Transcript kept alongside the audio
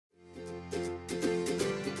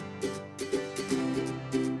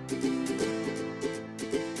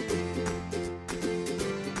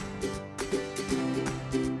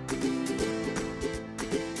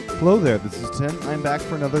Hello there, this is Tim. I'm back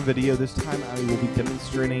for another video. This time I will be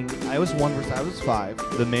demonstrating iOS 1 versus iOS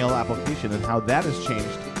 5, the Mail application, and how that has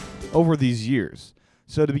changed over these years.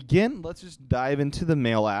 So to begin, let's just dive into the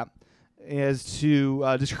Mail app as to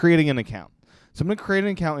just creating an account. So I'm going to create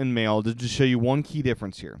an account in Mail to just show you one key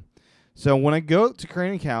difference here. So when I go to create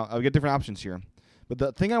an account, I'll get different options here. But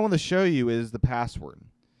the thing I want to show you is the password.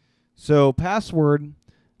 So password,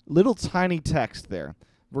 little tiny text there,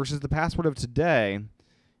 versus the password of today,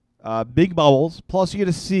 big bubbles, plus you get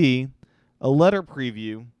to see a letter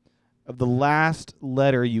preview of the last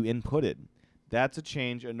letter you inputted. That's a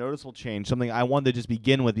change, a noticeable change, something I wanted to just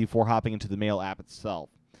begin with before hopping into the Mail app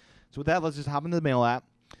itself. So with that, let's just hop into the Mail app.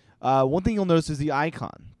 One thing you'll notice is the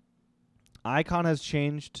icon. Icon has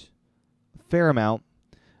changed a fair amount.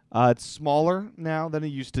 It's smaller now than it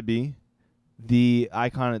used to be, the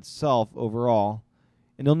icon itself overall.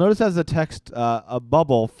 And you'll notice as a text, a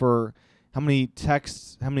bubble for how many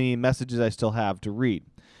texts, how many messages I still have to read.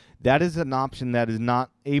 That is an option that is not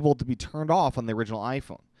able to be turned off on the original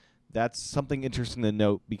iPhone. That's something interesting to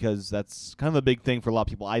note because that's kind of a big thing for a lot of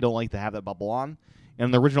people. I don't like to have that bubble on. And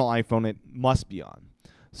on the original iPhone, it must be on.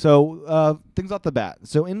 So things off the bat.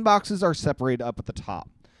 So inboxes are separated up at the top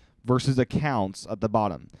versus accounts at the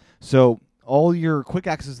bottom. So all your quick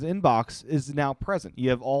access to inbox is now present. You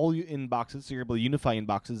have all your inboxes, so you're able to unify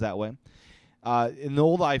inboxes that way. In the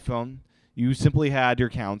old iPhone, you simply had your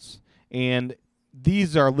accounts, and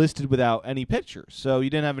these are listed without any pictures. So you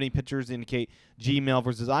didn't have any pictures to indicate Gmail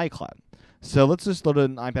versus iCloud. So let's just load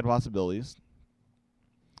in iPad possibilities.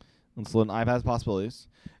 Let's load in iPad possibilities.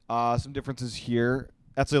 Some differences here.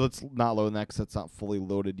 Actually, let's not load in that because that's not fully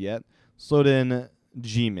loaded yet. Let's load in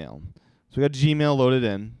Gmail. So we got Gmail loaded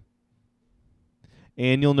in.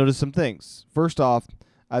 And you'll notice some things. First off,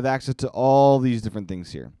 I have access to all these different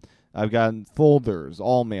things here. I've got folders,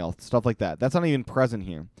 all mail, stuff like that. That's not even present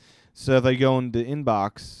here. So if I go into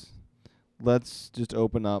inbox, let's just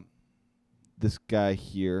open up this guy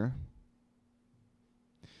here.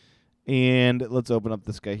 And let's open up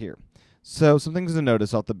this guy here. So some things to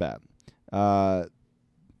notice off the bat. Yeah,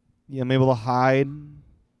 I'm able to hide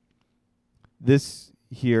this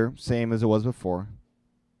here, same as it was before.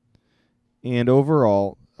 And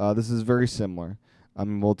overall, this is very similar.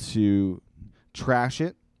 I'm able to trash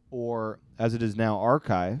it, or as it is now,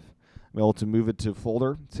 archive. I'm able to move it to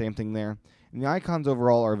folder, same thing there. And the icons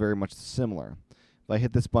overall are very much similar. If I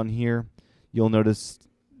hit this button here, you'll notice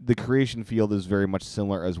the creation field is very much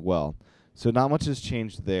similar as well. So not much has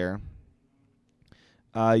changed there.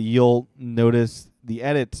 You'll notice the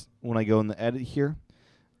edit, when I go in the edit here,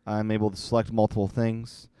 I'm able to select multiple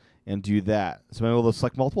things and do that. So I'm able to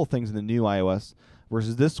select multiple things in the new iOS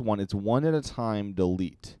versus this one, it's one at a time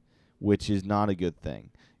delete, which is not a good thing.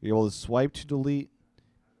 You're able to swipe to delete,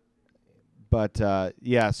 but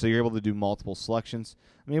yeah, so you're able to do multiple selections.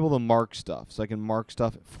 I'm able to mark stuff, so I can mark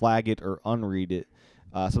stuff, flag it, or unread it,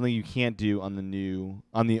 something you can't do on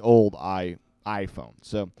the old iPhone.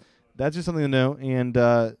 So that's just something to know, and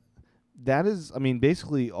that is, I mean,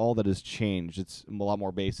 basically all that has changed. It's a lot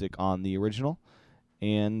more basic on the original,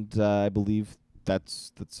 and I believe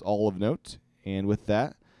that's all of note. And with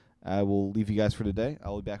that, I will leave you guys for today.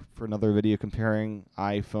 I'll be back for another video comparing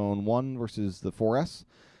iPhone 1 versus the 4S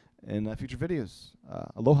in future videos.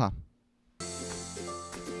 Aloha.